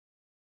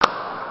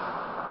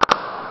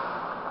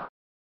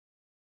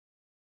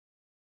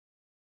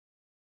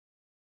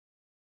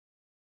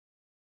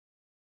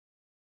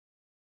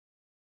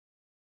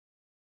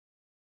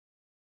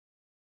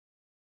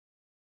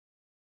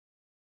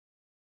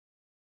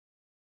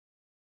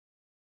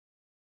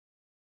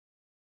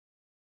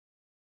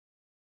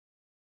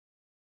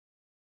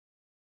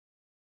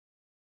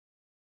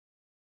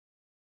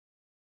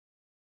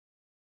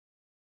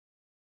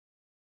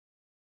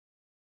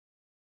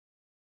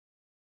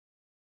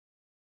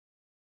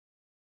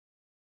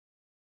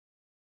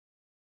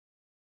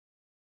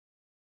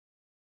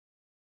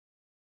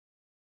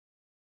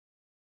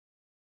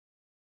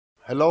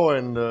Hello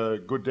and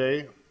good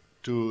day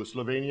to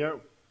Slovenia.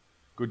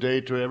 Good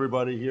day to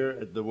everybody here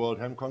at the World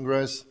Hemp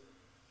Congress.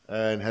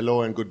 And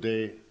hello and good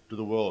day to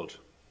the world.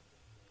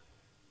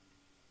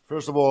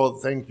 First of all,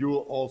 thank you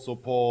also,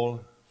 Paul,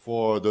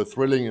 for the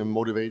thrilling and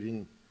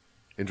motivating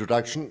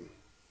introduction.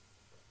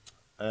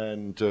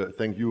 And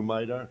thank you,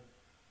 Maida,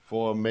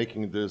 for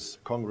making this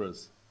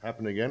Congress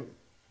happen again.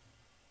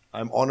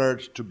 I'm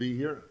honored to be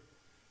here,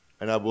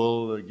 and I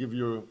will give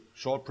you a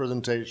short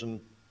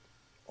presentation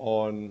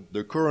on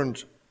the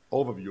current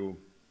overview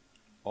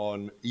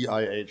on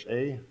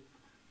EIHA,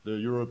 the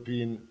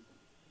European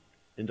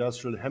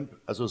Industrial Hemp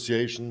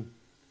Association,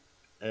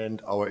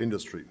 and our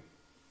industry.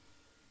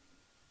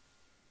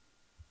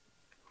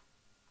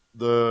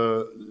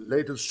 The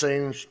latest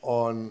change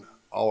on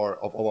our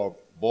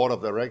board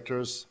of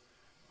directors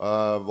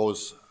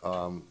was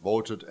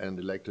voted and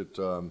elected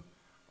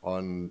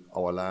on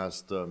our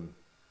last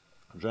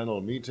general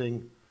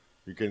meeting.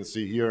 You can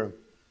see here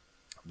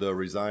the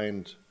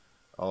resigned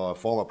our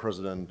former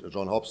president,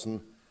 John Hobson,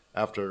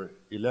 after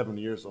 11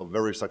 years of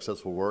very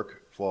successful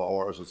work for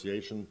our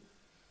association.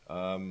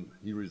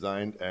 He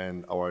resigned,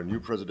 and our new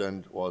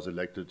president was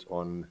elected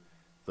on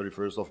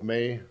 31st of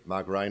May,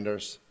 Mark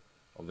Reinders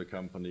of the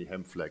company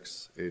Hemp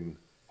in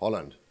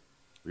Holland.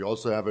 We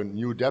also have a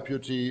new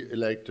deputy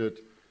elected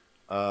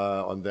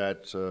on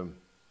that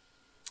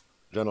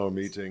general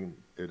meeting.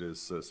 It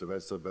is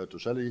Sylvester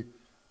Bertuccelli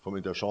from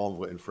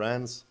Interchambre in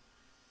France,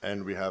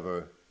 and we have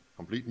a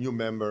complete new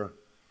member,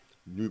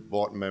 new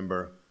board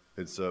member.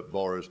 It's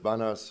Boris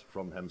Banas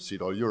from Hemp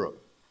All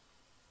Europe.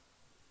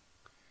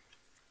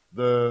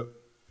 The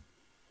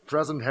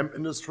present hemp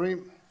industry,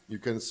 you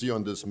can see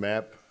on this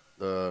map,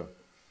 the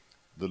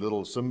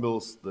little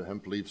symbols, the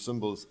hemp leaf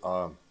symbols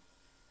are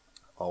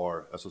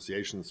our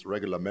association's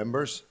regular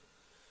members.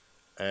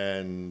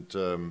 And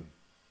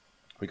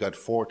we got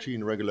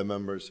 14 regular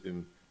members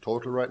in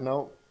total right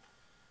now,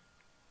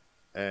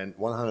 and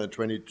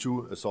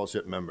 122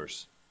 associate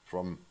members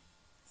from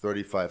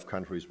 35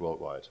 countries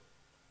worldwide.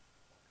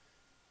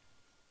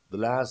 The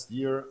last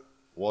year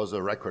was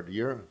a record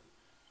year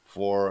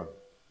for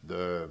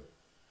the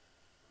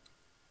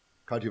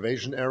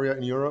cultivation area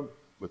in Europe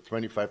with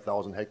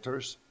 25,000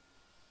 hectares.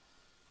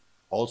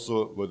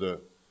 Also with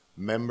the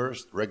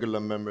members,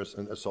 regular members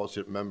and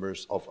associate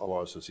members of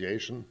our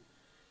association,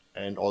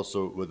 and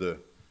also with the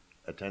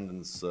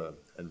attendance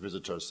and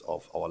visitors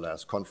of our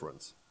last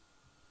conference.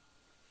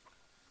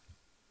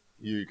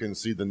 You can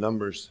see the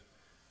numbers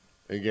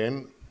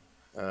again,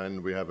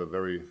 and we have a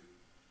very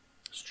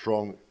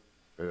strong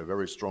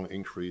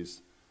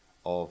increase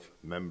of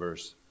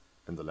members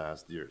in the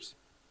last years.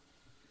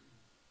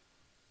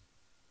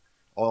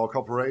 Our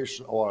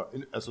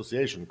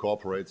association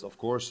cooperates, of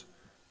course,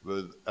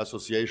 with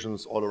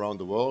associations all around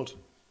the world.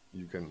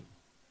 You can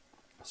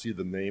see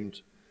them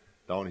named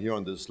down here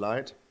on this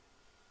slide.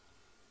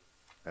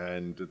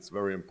 And it's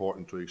very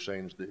important to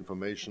exchange the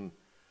information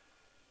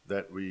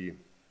that we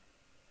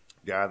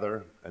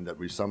gather and that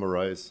we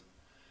summarize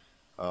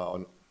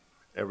on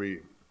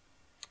every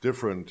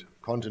different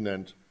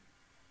continent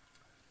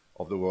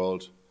of the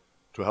world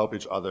to help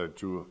each other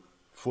to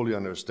fully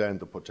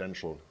understand the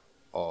potential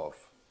of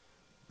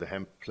the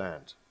hemp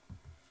plant.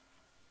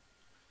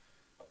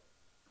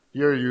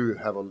 Here you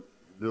have a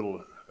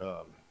little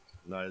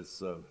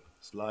nice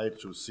slide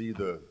to see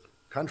the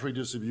country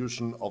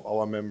distribution of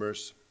our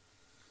members.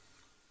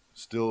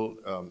 Still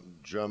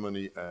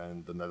Germany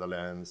and the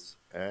Netherlands,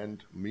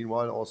 and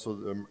meanwhile also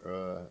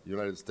the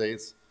United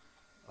States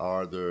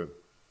have the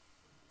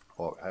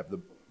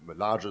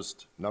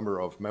largest number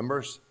of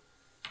members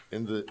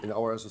in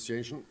our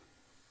association.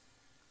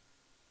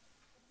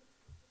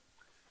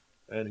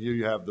 And here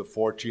you have the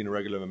 14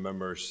 regular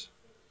members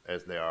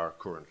as they are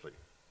currently.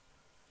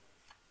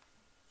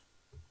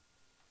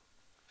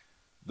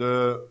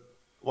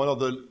 One of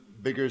the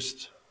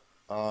biggest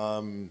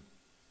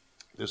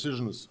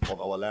decisions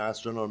of our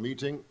last general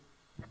meeting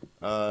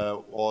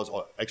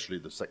or actually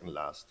the second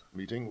last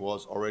meeting,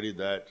 was already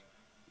that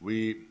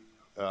we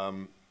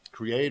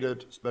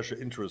created special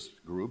interest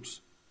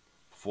groups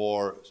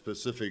for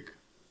specific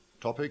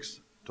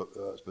topics,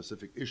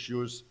 specific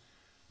issues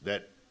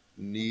that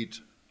need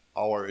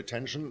our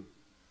attention.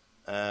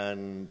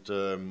 And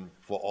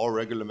for all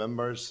regular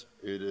members,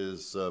 it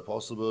is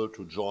possible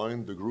to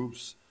join the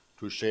groups,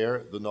 to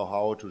share the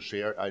know-how, to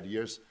share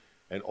ideas,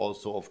 and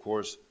also, of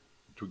course,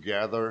 to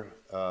gather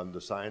the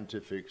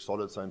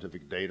solid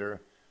scientific data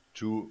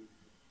to,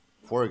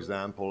 for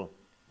example,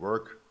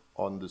 work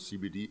on the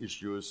CBD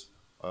issues,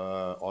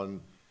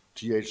 on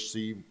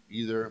THC,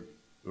 either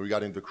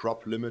regarding the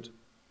crop limit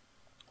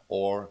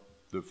or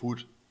the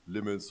food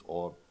limits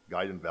or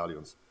guidance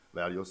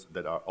values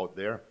that are out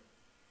there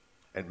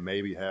and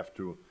maybe have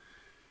to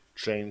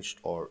change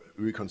or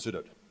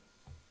reconsidered.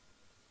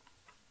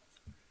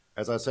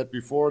 As I said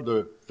before,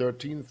 the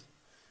 13th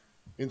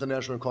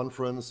International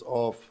Conference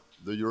of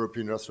the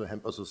European Industrial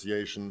Hemp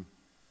Association,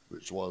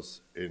 which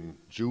was in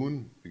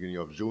June, beginning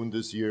of June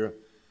this year,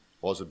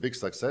 was a big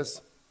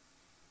success.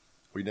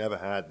 We never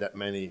had that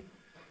many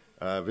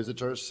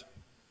visitors.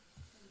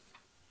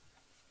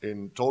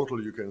 in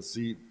total, you can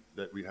see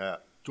that we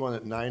have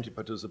 290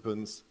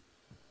 participants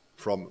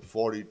from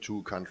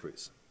 42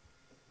 countries,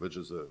 which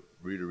is a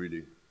really,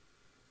 really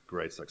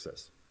great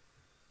success.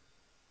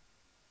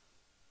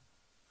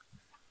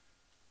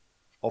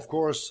 Of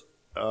course,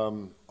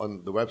 on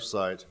the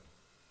website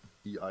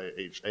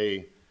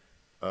EIHA.org,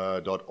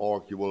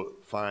 you will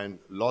find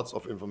lots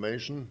of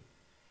information,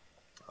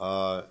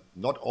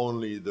 not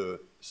only the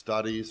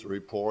studies,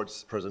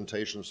 reports,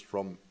 presentations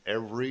from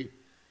every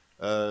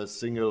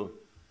single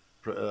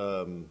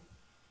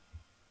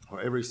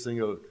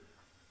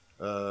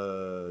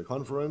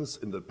conference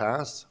in the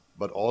past,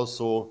 but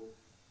also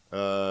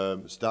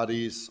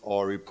studies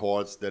or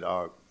reports that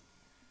are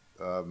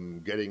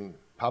getting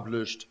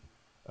published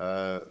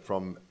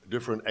from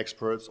different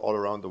experts all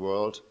around the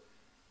world,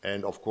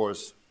 and of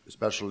course,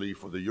 especially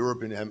for the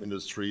European hemp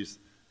industries,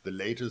 the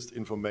latest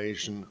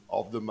information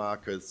of the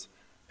markets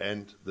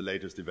and the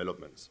latest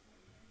developments.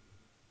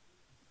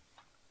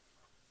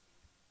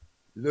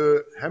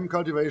 The hemp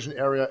cultivation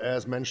area,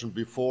 as mentioned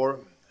before,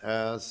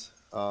 has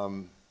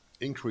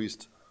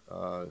increased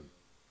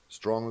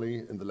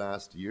strongly in the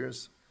last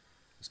years,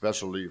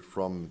 especially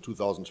from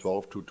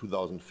 2012 to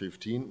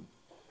 2015,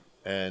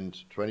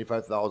 and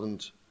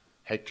 25,000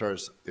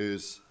 hectares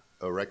is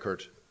a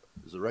record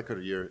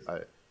year,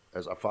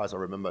 as far as I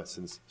remember,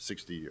 since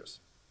 60 years.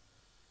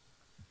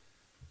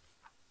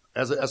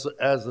 As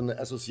an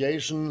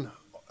association,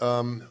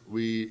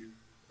 we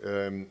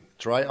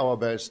try our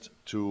best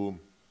to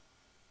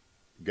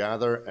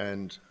gather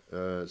and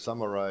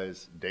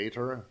summarize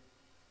data.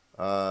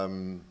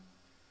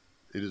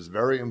 It is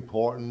very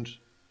important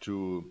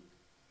to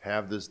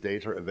have this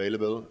data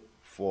available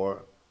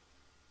for,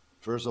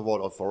 first of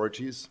all,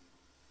 authorities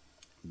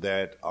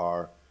that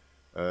are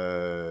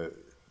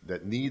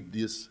that need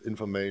this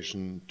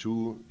information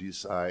to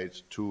decide,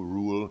 to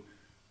rule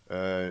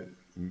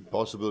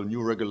possible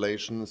new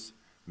regulations,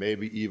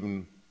 maybe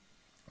even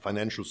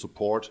financial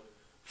support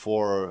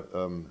for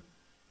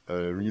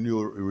a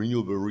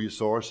renewable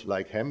resource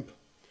like hemp.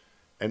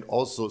 And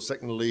also,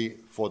 secondly,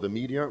 for the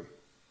media,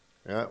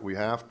 we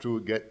have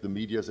to get the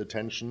media's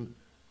attention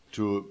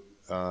to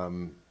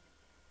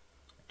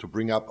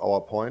bring up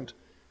our point.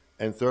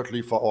 And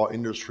thirdly, for our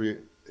industry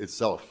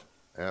itself,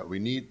 we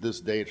need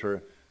this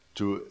data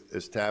to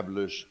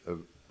establish a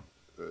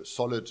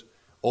solid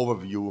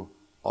overview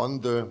on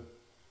the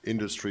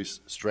industry's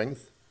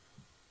strength,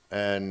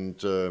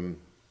 and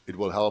it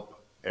will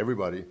help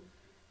everybody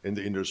in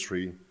the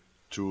industry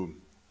to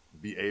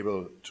be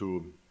able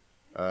to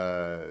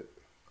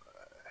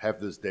have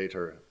this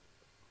data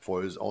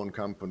for his own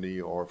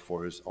company or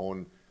for his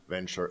own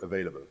venture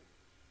available.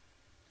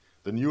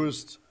 The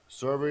newest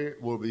survey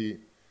will be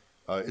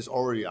is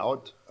already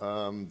out.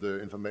 The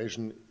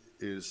information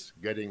is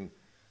getting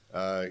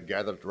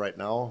gathered right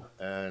now,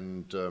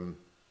 and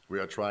we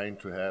are trying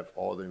to have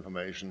all the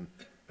information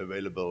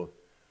available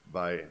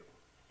by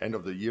end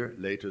of the year,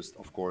 latest,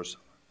 of course,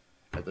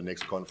 at the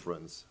next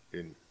conference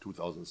in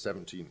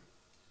 2017.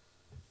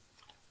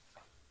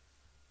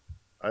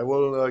 I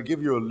will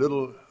give you a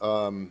little,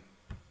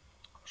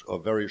 a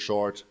very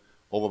short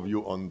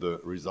overview on the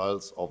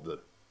results of the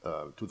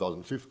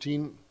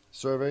 2015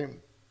 survey.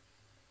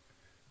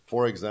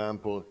 For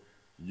example,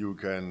 you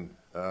can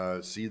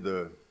see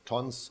the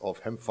tons of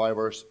hemp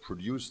fibers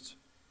produced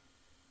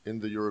in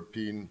the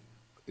European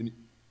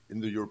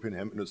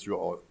hemp industry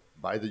or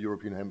by the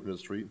European hemp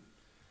industry,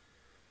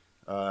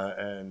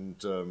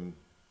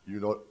 you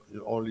not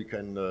only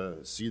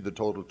can see the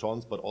total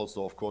tons, but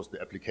also, of course,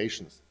 the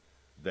applications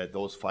that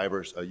those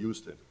fibers are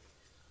used in.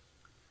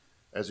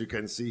 As you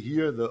can see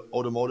here, the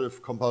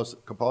automotive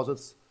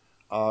composites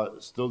are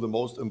still the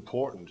most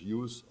important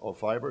use of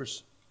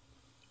fibers,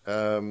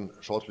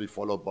 shortly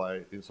followed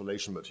by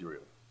insulation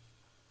material.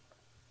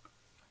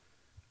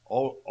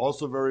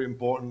 Also very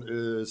important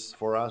is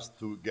for us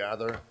to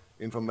gather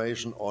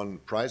information on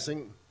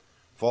pricing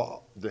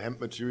for the hemp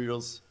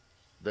materials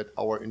that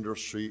our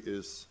industry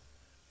is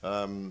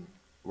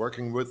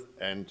working with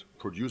and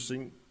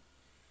producing.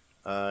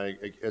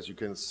 As you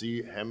can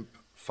see, hemp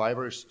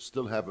fibers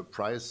still have a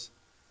price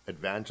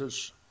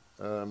advantage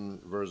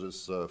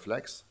versus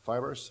flax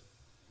fibers.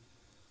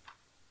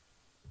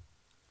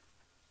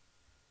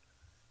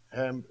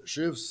 Hemp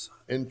sheaves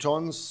in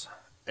tons,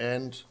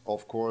 and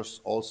of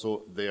course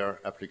also their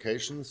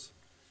applications.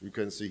 You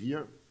can see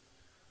here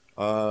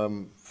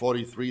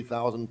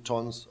 43,000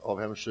 tons of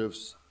hemp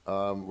sheaves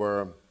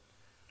were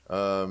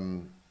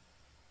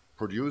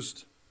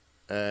produced,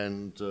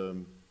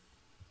 and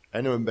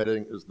animal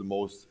bedding is the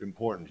most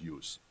important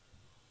use.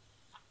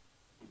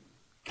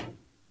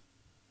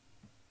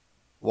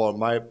 Well,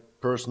 my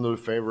personal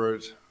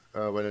favorite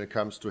when it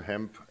comes to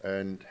hemp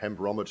and hemp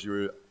raw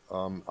material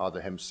are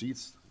the hemp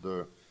seeds,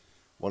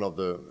 one of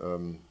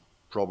the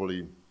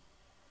probably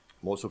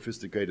most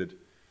sophisticated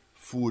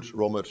food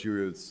raw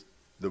materials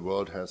the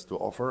world has to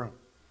offer.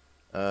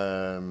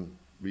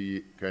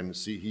 We can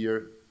see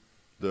here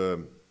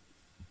the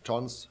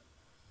tons,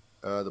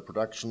 the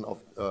production of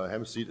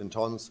hemp seed in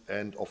tons,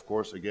 and of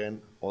course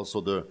again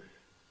also the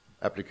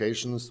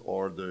applications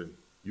or the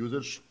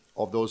usage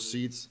of those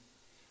seeds,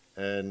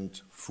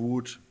 and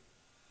food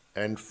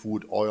and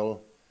food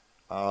oil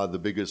are the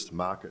biggest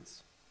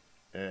markets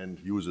and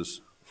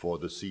uses for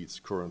the seeds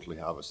currently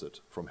harvested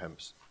from hemp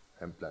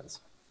plants.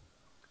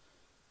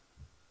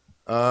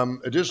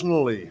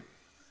 Additionally,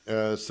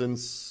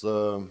 since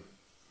a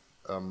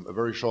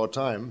very short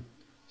time,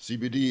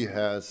 CBD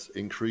has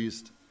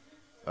increased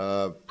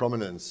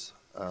prominence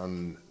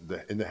in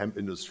the hemp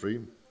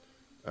industry,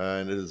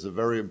 and it is a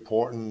very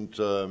important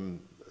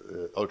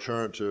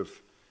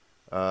alternative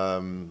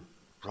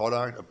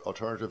product,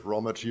 alternative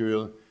raw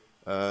material,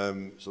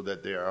 so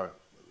that there are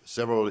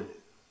several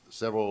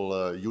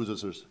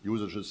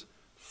usages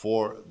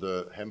for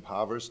the hemp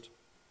harvest.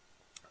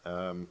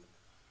 And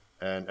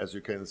as you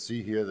can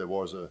see here, there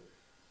was a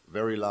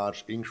very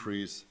large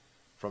increase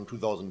from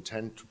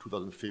 2010 to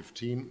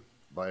 2015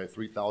 by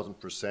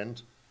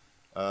 3,000%.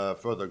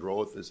 Further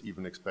growth is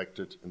even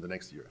expected in the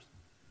next years.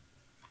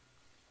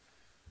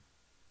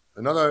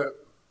 Another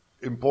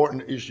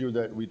important issue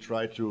that we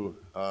try to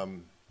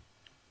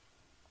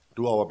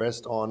do our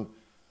best on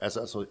as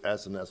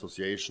an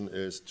association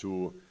is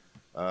to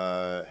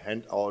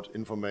hand out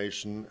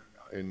information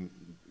in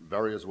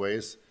various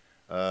ways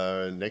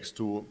next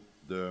to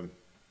the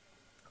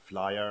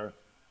flyer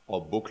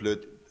or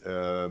booklet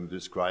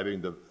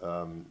describing the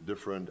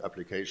different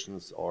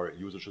applications or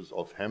usages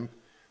of hemp.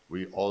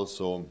 We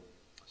also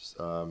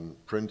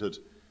printed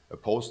a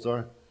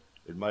poster.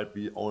 It might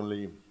be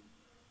only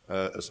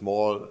a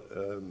small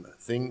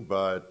thing,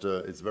 but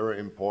it's very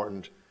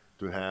important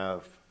to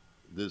have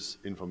this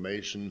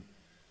information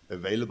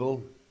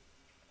available.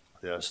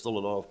 There are still a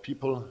lot of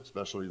people,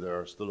 especially there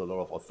are still a lot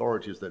of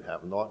authorities that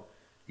have not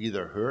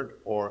either heard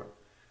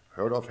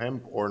of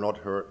hemp or not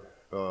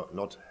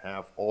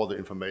have all the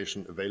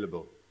information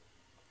available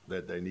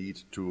that they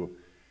need to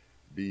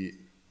be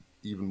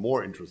even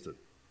more interested.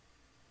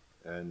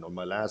 And on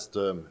my last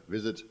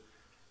visit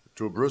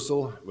to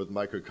Brussels with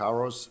Michael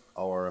Kruse,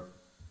 our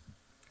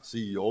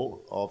CEO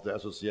of the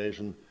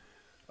association,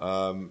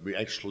 we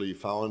actually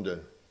found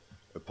a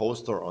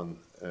poster on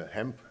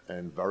hemp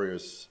and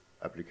various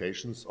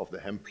applications of the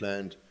hemp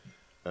plant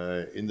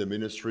in the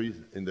ministry,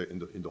 in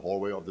the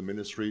hallway of the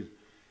ministry,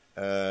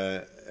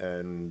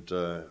 and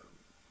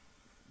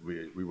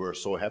we were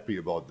so happy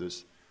about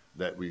this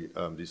that we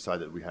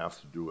decided we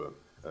have to do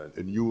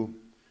a new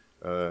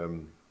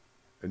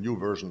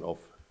version of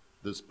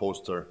this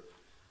poster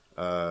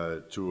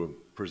to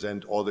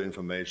present all the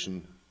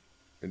information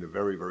in a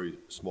very, very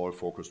small,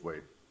 focused way.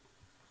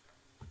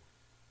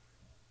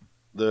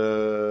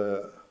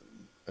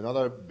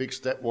 Another big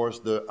step was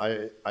the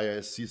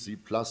ISCC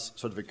Plus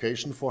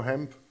certification for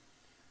hemp.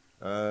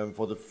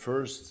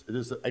 It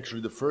is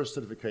actually the first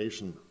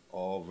certification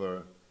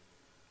of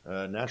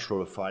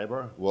natural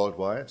fiber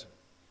worldwide,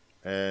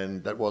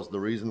 and that was the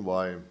reason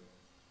why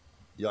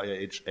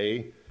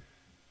EIHA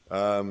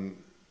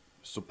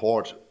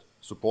supports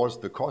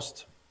the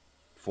cost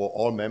for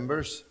all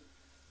members.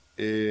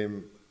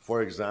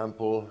 For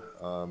example,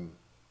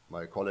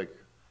 my colleague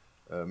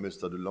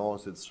Mr. Delon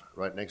sits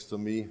right next to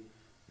me.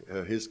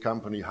 His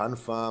company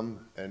Hanfarm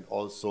and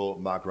also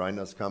Mark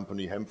Reiner's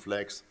company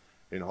Hempflex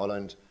in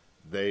Holland,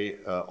 they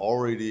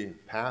already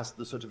passed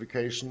the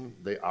certification.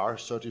 They are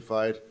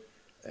certified,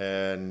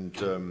 and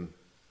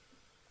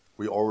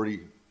we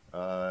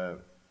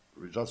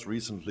just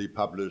recently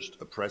published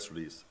a press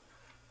release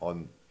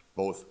on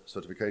both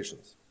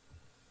certifications.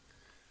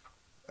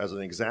 As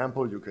an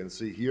example, you can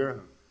see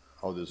here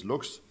how this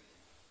looks.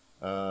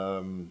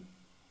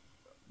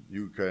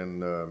 You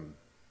can,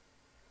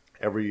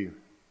 every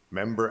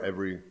member,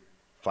 every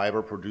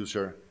fiber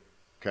producer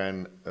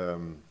can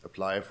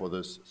apply for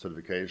this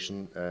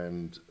certification,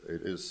 and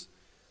it is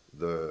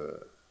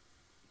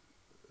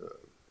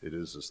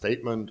a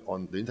statement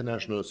on the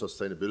international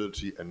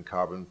sustainability and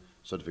carbon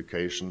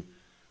certification,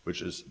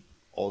 which is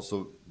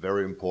also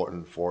very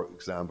important, for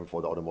example,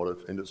 for the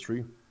automotive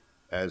industry.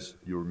 As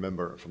you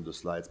remember from the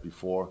slides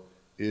before,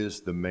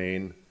 is the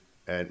main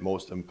and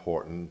most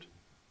important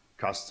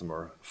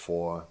customer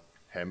for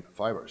hemp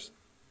fibers.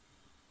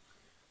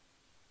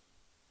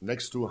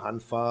 Next to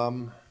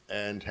Hanfarm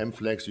and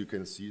Hempflex, you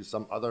can see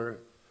some other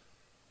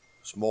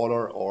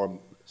smaller or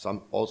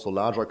some also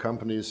larger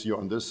companies here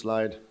on this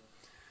slide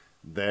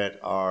that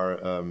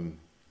are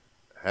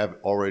have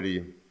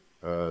already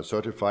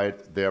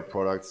certified their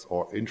products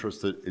or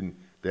interested in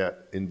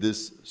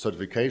this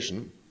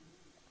certification.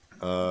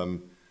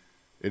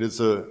 It is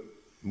a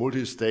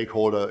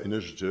multi-stakeholder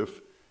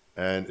initiative,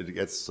 and it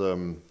gets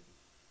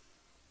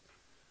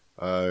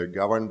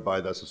governed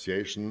by the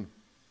association,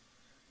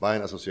 by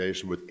an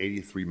association with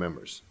 83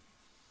 members.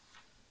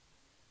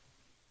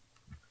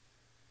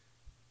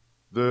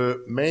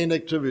 The main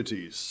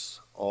activities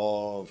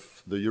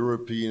of the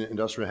European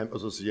Industrial Hemp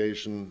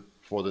Association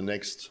for the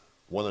next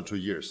 1 or 2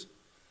 years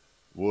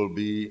will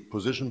be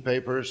position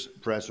papers,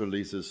 press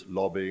releases,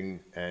 lobbying,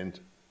 and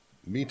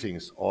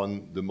meetings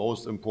on the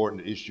most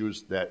important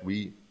issues that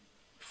we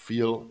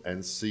feel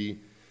and see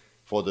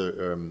for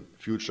the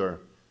future,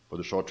 for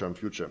the short-term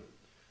future.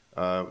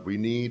 We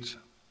need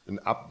an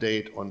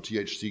update on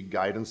THC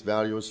guidance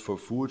values for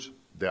food.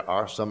 There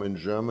are some in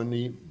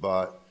Germany,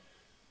 but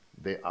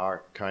they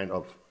are kind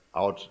of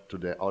out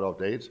of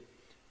date.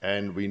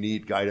 And we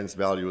need guidance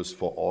values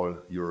for all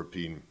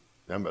European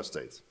member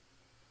states.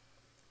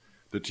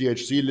 The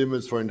THC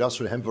limits for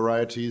industrial hemp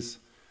varieties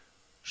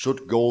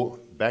should go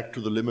back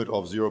to the limit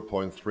of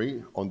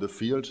 0.3 on the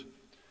field,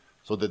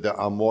 so that there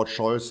are more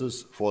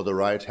choices for the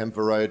right hemp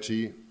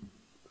variety.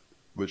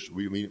 Which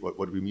we mean,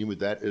 what we mean with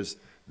that is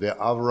there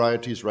are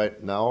varieties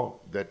right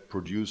now that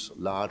produce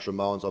large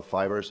amounts of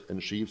fibers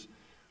and sheaves,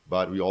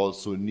 but we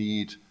also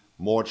need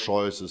more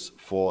choices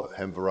for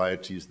hemp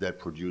varieties that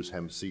produce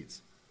hemp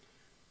seeds.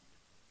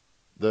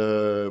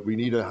 We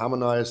need a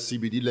harmonized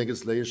CBD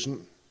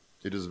legislation.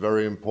 It is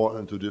very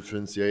important to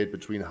differentiate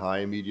between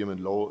high, medium,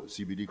 and low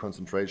CBD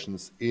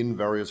concentrations in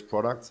various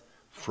products,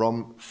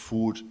 from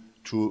food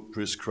to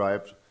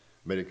prescribed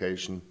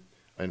medication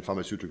and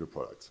pharmaceutical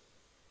products.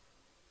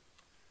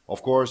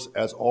 Of course,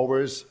 as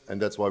always,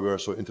 and that's why we are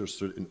so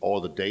interested in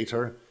all the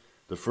data,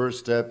 the first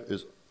step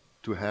is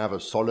to have a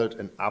solid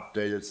and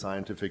updated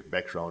scientific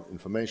background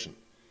information.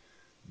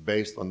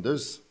 Based on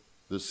this,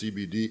 the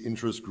CBD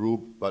interest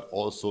group, but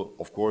also,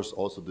 of course,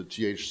 also the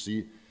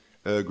THC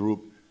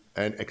group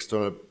and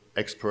external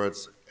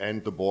experts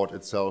and the board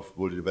itself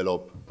will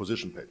develop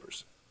position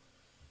papers.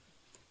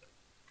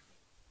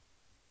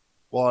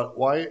 Well,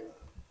 why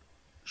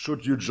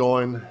should you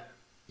join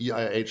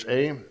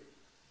EIHA?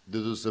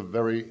 This is a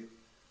very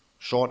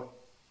short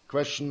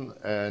question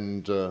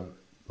and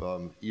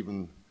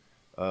even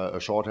a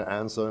shorter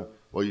answer.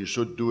 Well, you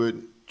should do it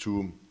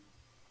to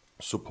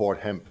support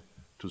hemp,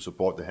 to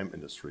support the hemp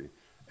industry.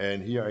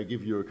 And here I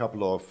give you a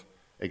couple of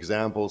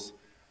examples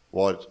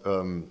what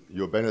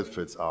your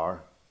benefits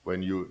are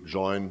when you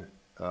join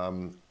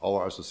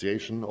our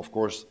association. Of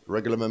course,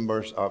 regular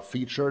members are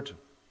featured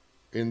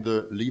in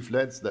the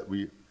leaflets that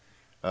we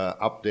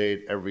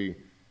update every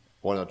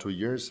 1 or 2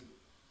 years.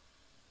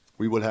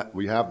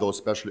 We have those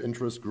special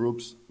interest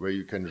groups where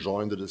you can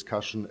join the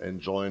discussion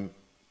and join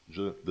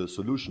the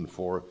solution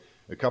for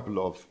a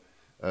couple of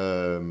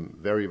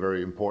very,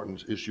 very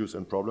important issues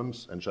and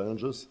problems and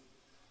challenges.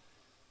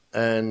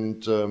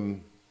 And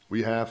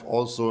we have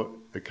also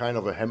a kind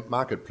of a hemp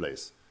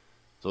marketplace,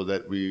 so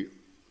that we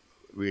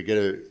get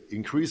a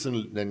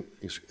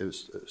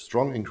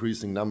strong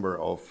increasing number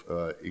of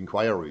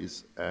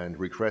inquiries and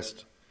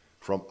requests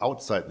from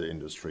outside the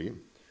industry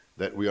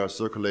that we are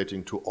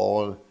circulating to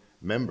all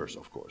members,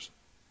 of course.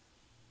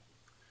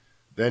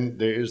 Then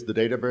there is the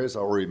database. I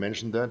already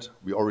mentioned that.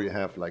 We already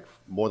have like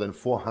more than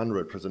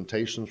 400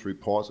 presentations,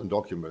 reports, and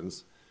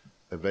documents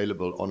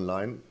available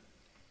online.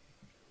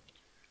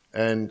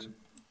 And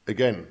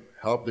again,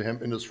 help the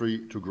hemp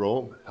industry to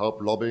grow,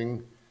 help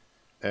lobbying,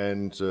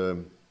 and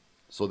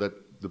so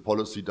that the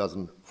policy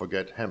doesn't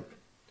forget hemp.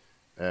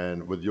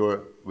 And with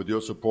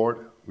your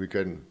support, we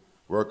can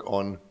work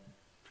on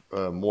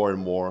more and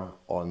more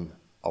on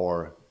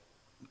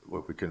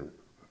we can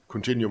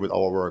continue with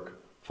our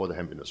work for the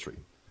hemp industry.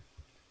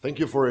 Thank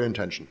you for your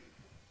attention.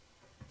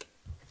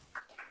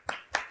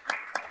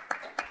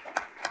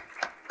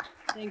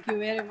 Thank you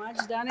very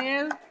much,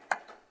 Daniel.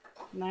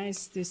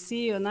 Nice to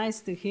see you, nice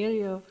to hear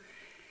you.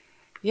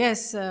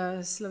 Yes,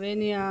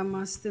 Slovenia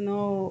must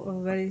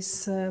know there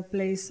is a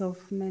place of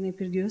many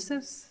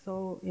producers.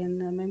 So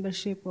in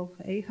membership of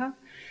EIHA,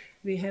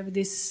 we have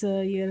this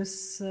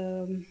year's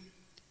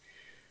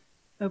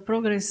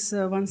progress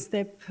one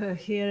step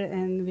here,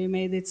 and we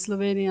made it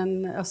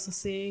Slovenian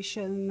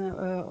Association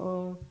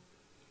or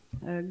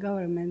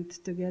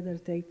government together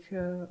take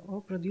all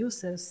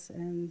producers,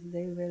 and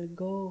they will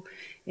go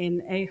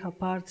in EIHA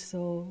part,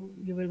 so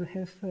you will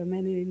have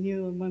many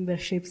new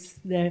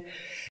memberships there.